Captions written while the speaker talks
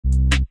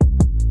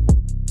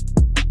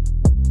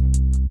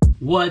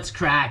What's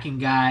cracking,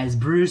 guys?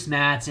 Bruce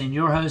Matson,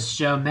 your host of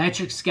the show,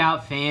 Metric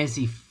Scout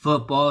Fantasy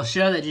Football, a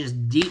show that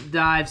just deep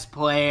dives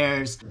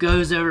players,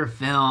 goes over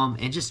film,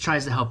 and just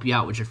tries to help you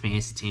out with your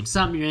fantasy team.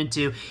 Something you're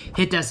into,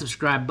 hit that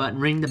subscribe button,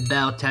 ring the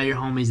bell, tell your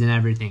homies, and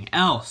everything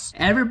else.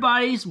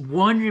 Everybody's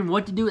wondering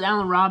what to do with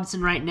Allen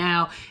Robinson right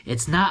now.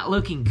 It's not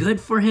looking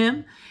good for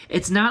him.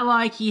 It's not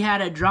like he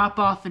had a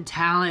drop-off in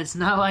talent. It's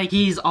not like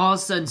he's all of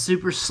a sudden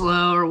super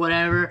slow or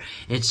whatever.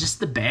 It's just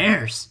the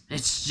Bears.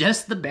 It's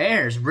just the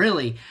Bears,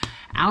 really.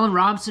 Allen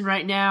Robinson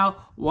right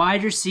now,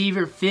 wide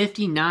receiver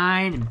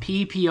 59 in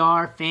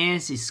PPR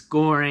fantasy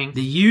scoring.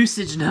 The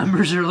usage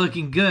numbers are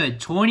looking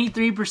good.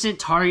 23%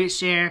 target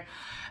share,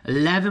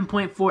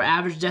 11.4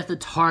 average depth of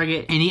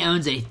target, and he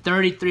owns a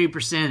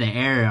 33% of the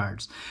air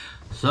yards.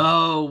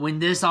 So when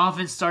this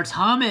offense starts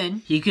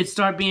humming, he could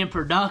start being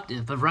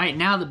productive. But right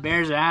now, the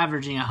Bears are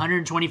averaging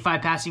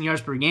 125 passing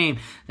yards per game.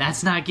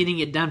 That's not getting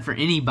it done for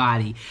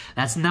anybody.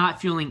 That's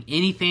not fueling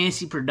any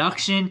fantasy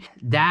production.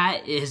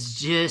 That is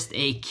just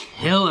a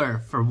killer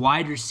for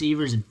wide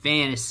receivers in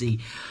fantasy.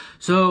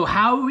 So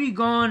how are we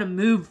going to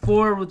move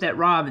forward with that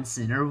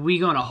Robinson? Are we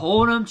going to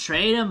hold him,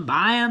 trade him,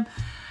 buy him?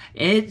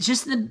 It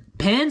just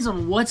depends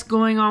on what's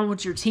going on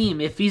with your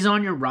team. If he's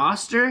on your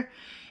roster,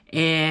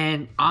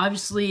 and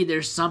obviously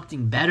there's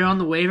something better on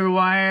the waiver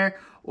wire,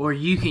 or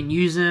you can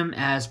use them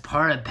as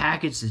part of the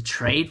package to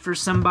trade for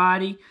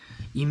somebody,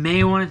 you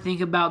may want to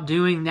think about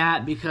doing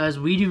that, because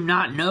we do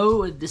not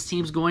know if this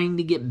team's going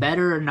to get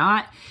better or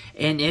not.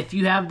 And if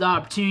you have the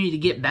opportunity to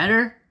get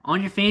better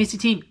on your fantasy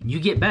team, you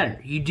get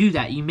better. You do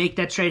that. You make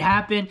that trade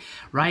happen.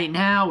 Right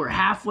now, we're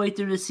halfway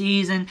through the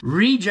season.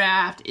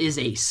 Redraft is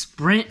a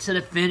sprint to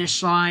the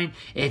finish line.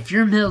 If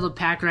you're middle of the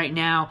pack right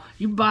now,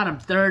 you bottom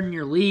third in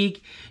your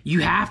league, you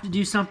have to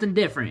do something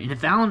different. And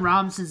if Allen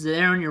Robinson's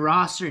there on your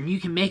roster and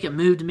you can make a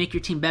move to make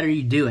your team better,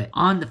 you do it.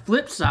 On the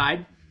flip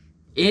side,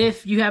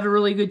 if you have a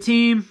really good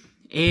team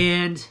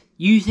and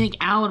you think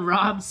Allen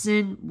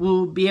Robinson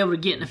will be able to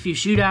get in a few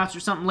shootouts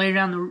or something later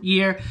down the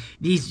year,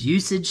 these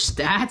usage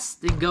stats,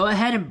 then go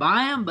ahead and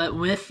buy him. But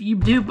if you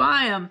do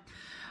buy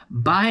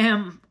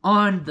him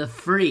on the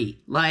free.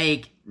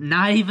 Like,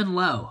 not even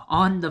low,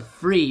 on the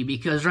free.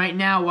 Because right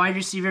now, wide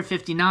receiver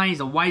 59, he's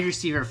a wide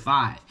receiver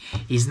 5.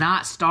 He's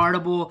not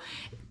startable,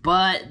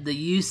 but the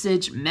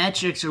usage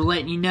metrics are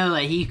letting you know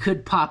that he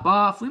could pop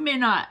off. We may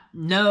not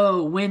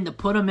know when to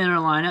put him in our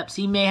lineups.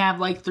 He may have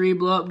like 3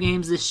 blow-up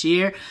games this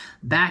year,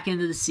 back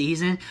into the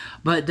season,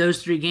 but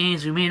those 3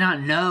 games, we may not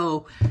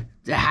know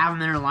to have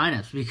him in our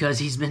lineups because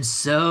he's been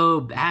so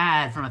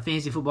bad from a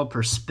fantasy football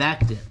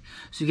perspective.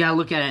 So you got to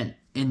look at it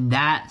in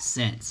that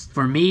sense.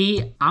 For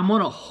me, I'm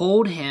going to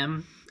hold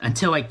him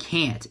until I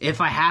can't.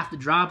 If I have to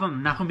drop him,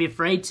 I'm not going to be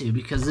afraid to,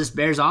 because this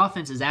Bears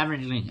offense is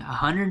averaging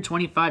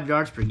 125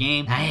 yards per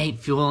game. I ain't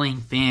fueling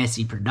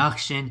fantasy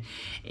production,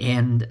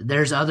 and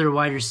there's other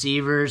wide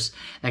receivers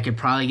that could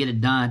probably get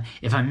it done.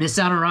 If I miss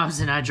out on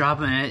Robinson, I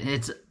drop him,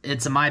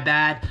 it's my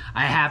bad.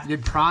 I have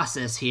good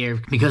process here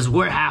because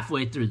we're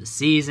halfway through the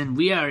season.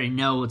 We already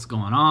know what's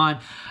going on.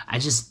 I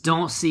just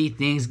don't see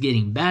things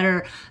getting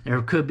better.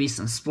 There could be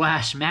some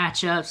splash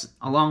matchups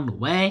along the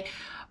way,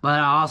 but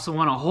I also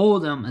want to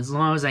hold him as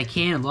long as I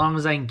can, as long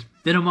as I can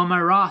fit him on my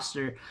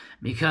roster,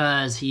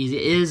 because he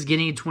is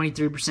getting a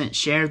 23%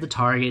 share of the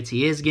targets.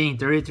 He is getting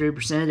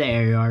 33% of the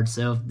air yards.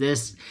 So if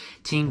this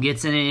team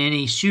gets in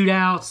any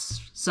shootouts,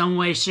 some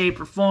way, shape,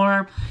 or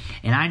form,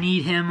 and I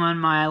need him on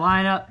my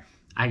lineup,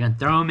 I can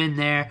throw him in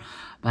there,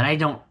 but I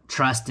don't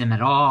trust him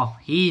at all.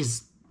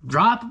 He's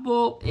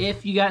droppable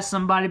if you got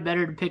somebody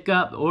better to pick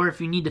up, or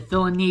if you need to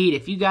fill a need.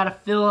 If you got to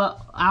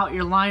fill out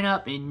your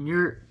lineup and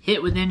you're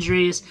hit with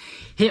injuries,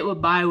 hit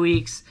with bye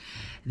weeks,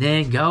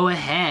 then go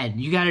ahead.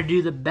 You got to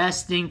do the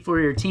best thing for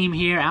your team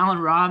here. Allen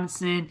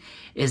Robinson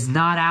is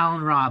not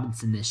Allen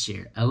Robinson this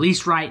year, at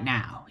least right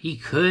now. He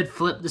could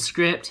flip the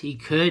script. He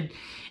could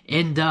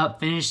end up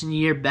finishing the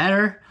year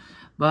better,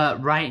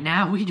 but right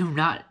now we do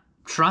not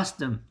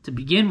trust him to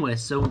begin with.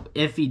 So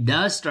if he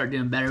does start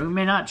doing better, we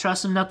may not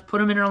trust him enough to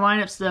put him in our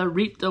lineups to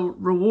reap the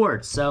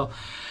rewards. So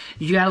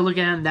you got to look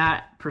at him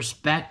that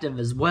perspective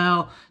as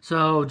well.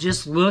 So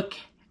just look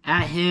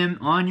at him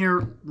on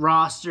your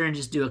roster and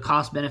just do a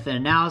cost-benefit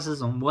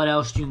analysis on what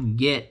else you can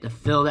get to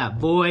fill that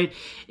void.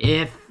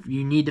 If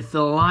you need to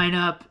fill a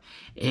lineup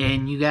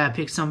and you got to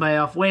pick somebody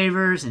off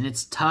waivers and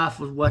it's tough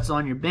with what's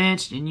on your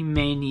bench, then you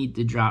may need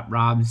to drop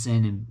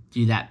Robinson and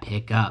do that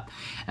pickup.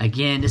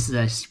 Again, this is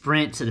a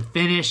sprint to the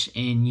finish,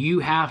 and you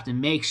have to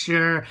make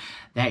sure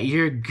that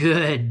you're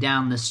good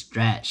down the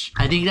stretch.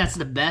 I think that's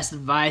the best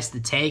advice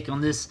to take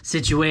on this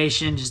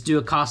situation. Just do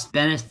a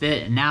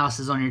cost-benefit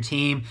analysis on your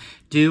team,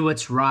 do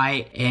what's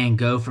right, and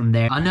go from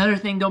there. Another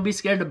thing, don't be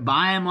scared to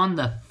buy him on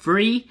the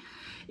free.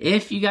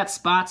 If you got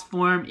spots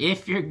for him,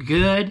 if you're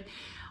good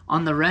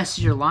on the rest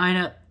of your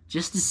lineup,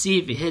 just to see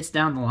if it hits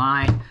down the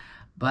line.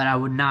 but I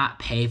would not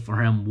pay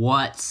for him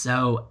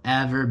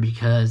whatsoever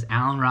because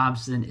Allen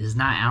Robinson is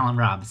not Allen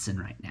Robinson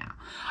right now.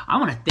 I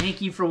want to thank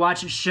you for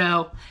watching the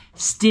show,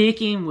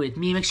 sticking with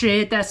me. Make sure you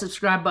hit that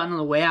subscribe button on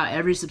the way out.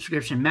 Every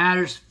subscription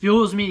matters.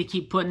 Fuels me to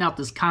keep putting out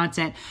this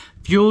content.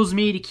 Fuels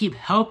me to keep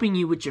helping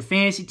you with your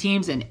fantasy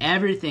teams and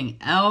everything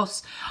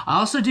else. I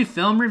also do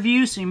film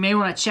reviews, so you may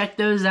want to check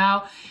those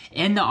out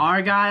in the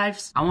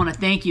archives. I want to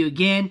thank you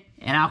again,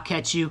 and I'll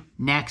catch you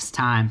next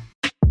time.